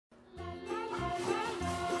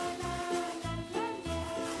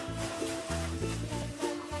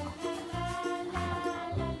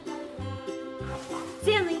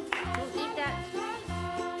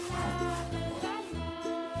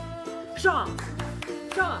Strong.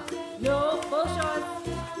 Strong. No bullshit.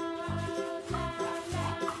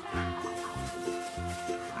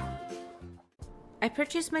 I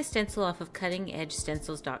purchased my stencil off of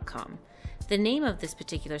cuttingedgestencils.com. The name of this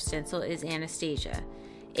particular stencil is Anastasia.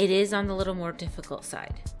 It is on the little more difficult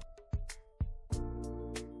side.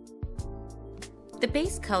 The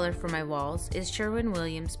base color for my walls is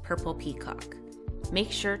Sherwin-Williams Purple Peacock. Make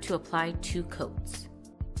sure to apply 2 coats.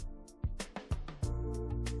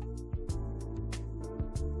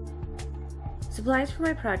 Supplies for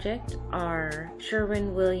my project are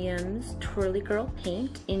Sherwin-Williams Twirling Girl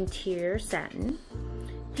paint, interior satin,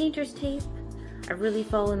 painter's tape. I really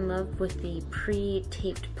fall in love with the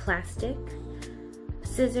pre-taped plastic,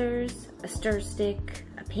 scissors, a stir stick,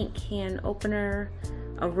 a paint can opener,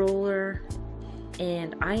 a roller,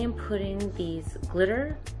 and I am putting these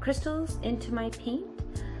glitter crystals into my paint.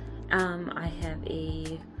 I have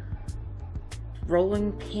a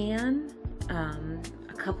rolling pan,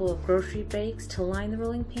 a couple of grocery bags to line the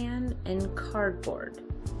rolling pan, and cardboard.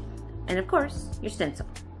 And of course, your stencil.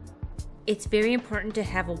 It's very important to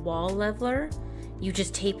have a wall leveler. You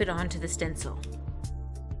just tape it onto the stencil.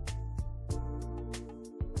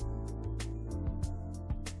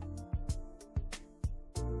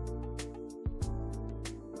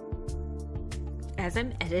 As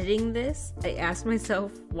I'm editing this, I asked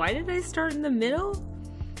myself, why did I start in the middle?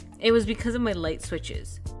 It was because of my light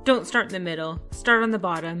switches. Don't start in the middle, start on the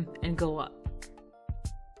bottom and go up.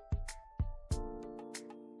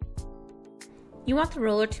 You want the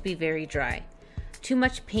roller to be very dry. Too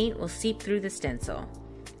much paint will seep through the stencil.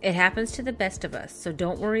 It happens to the best of us, so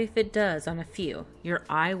don't worry if it does on a few. Your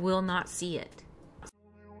eye will not see it.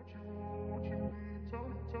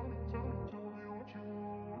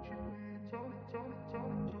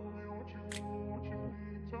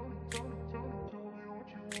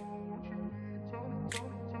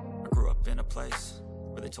 In a place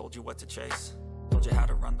where they told you what to chase, told you how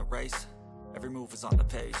to run the race, every move was on the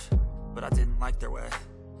page, but I didn't like their way.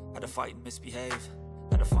 Had to fight and misbehave,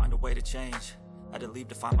 had to find a way to change, had to leave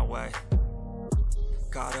to find my way.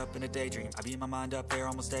 Caught up in a daydream, I beat my mind up there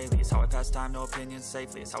almost daily. It's how I pass time, no opinions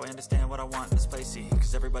safely. It's how I understand what I want in this place, see.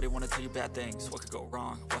 Cause everybody wanna tell you bad things, what could go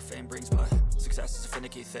wrong, what fame brings, but success is a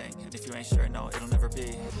finicky thing, and if you ain't sure, no, it'll never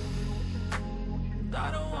be.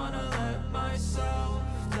 I don't wanna let myself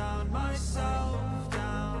down, myself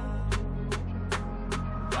down.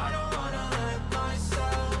 I don't wanna let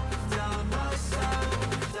myself down,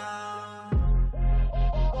 myself down.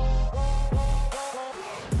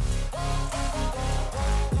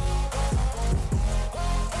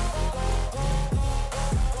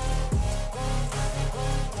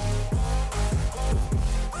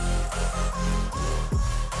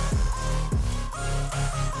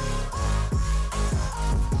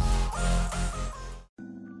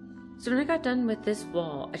 So when I got done with this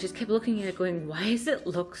wall, I just kept looking at it going, why does it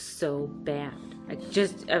look so bad?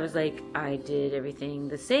 I was like, I did everything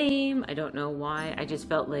the same. I don't know why. I just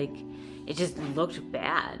felt like it just looked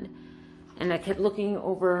bad. And I kept looking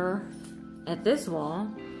over at this wall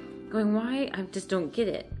going, why? I just don't get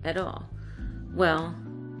it at all. Well,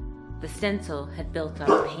 the stencil had built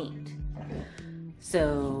up paint.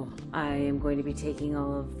 So I am going to be taking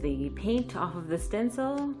all of the paint off of the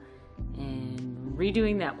stencil and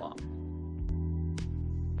redoing that wall.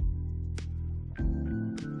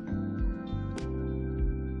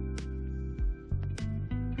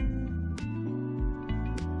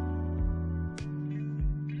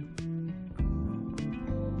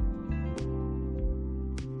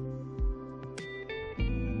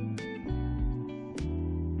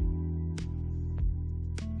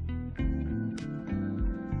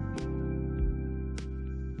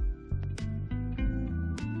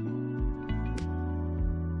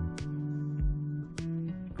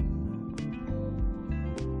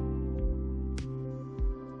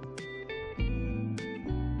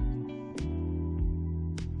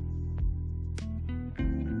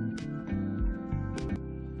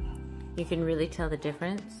 You can really tell the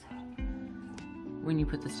difference when you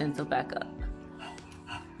put the stencil back up.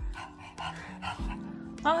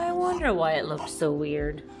 I wonder why it looked so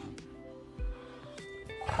weird.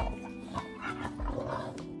 I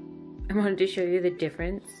wanted to show you the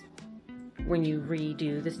difference when you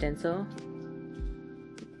redo the stencil.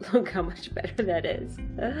 Look how much better that is.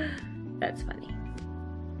 That's funny.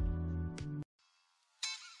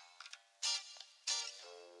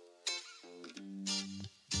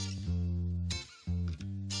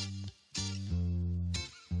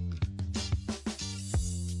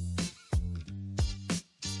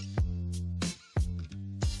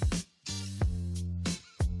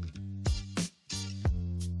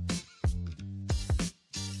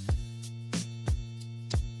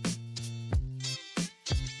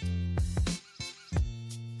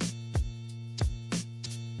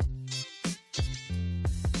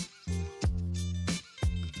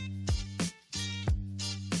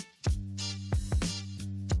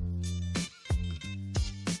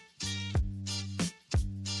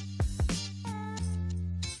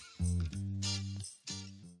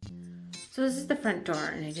 So this is the front door,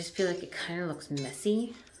 and I just feel like it kind of looks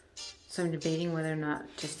messy. So I'm debating whether or not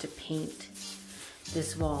just to paint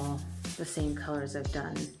this wall the same colors I've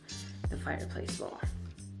done the fireplace wall.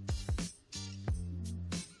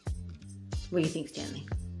 What do you think, Stanley?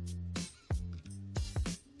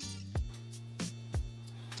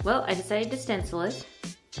 Well, I decided to stencil it.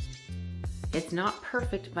 It's not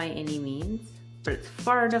perfect by any means, but it's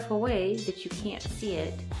far enough away that you can't see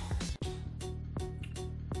it.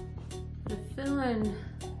 To fill in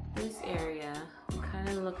this area, I'm kind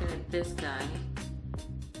of looking at this guy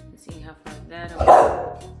and seeing how far that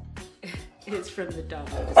away is from the dogs.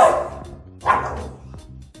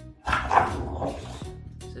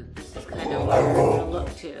 So this is kind of where I'm going to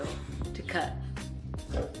look to cut.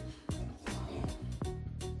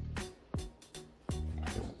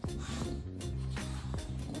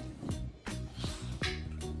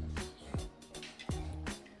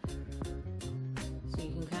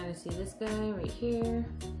 See this guy right here,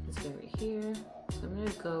 this guy right here. So I'm going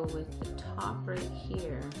to go with the top right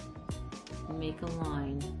here and make a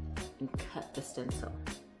line and cut the stencil.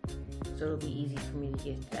 So it'll be easy for me to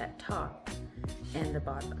get that top and the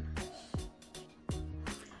bottom.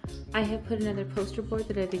 I have put another poster board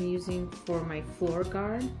that I've been using for my floor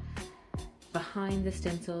guard behind the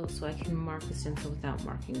stencil so I can mark the stencil without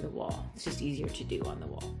marking the wall. It's just easier to do on the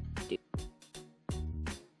wall.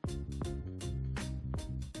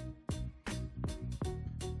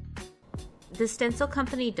 The stencil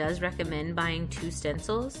company does recommend buying 2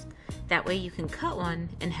 stencils. That way you can cut one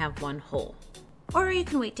and have one hole. Or you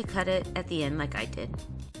can wait to cut it at the end like I did.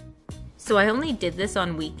 So I only did this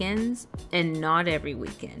on weekends and not every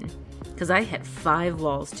weekend because I had 5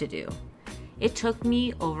 walls to do. It took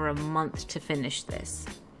me over a month to finish this.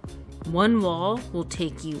 One wall will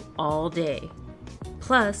take you all day,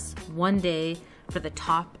 plus 1 day for the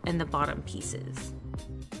top and the bottom pieces.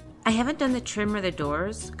 I haven't done the trim or the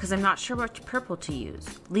doors because I'm not sure which purple to use.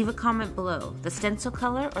 Leave a comment below, the stencil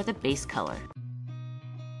color or the base color.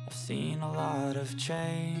 I've seen a lot of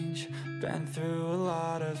change, been through a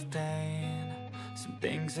lot of pain. Some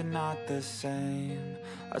things are not the same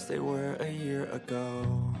as they were a year ago,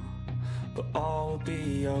 but all will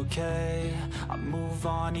be okay. I move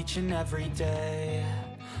on each and every day.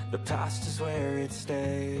 The past is where it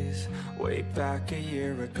stays, way back a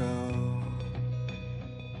year ago.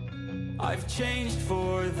 I've changed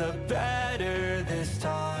for the better this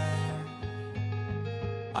time.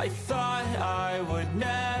 I thought I would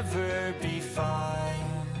never be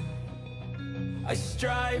fine. I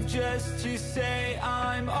strive just to say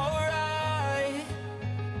I'm alright,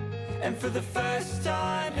 and for the first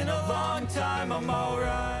time in a long time I'm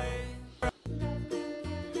alright.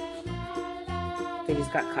 They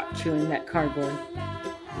just got caught chewing that cardboard.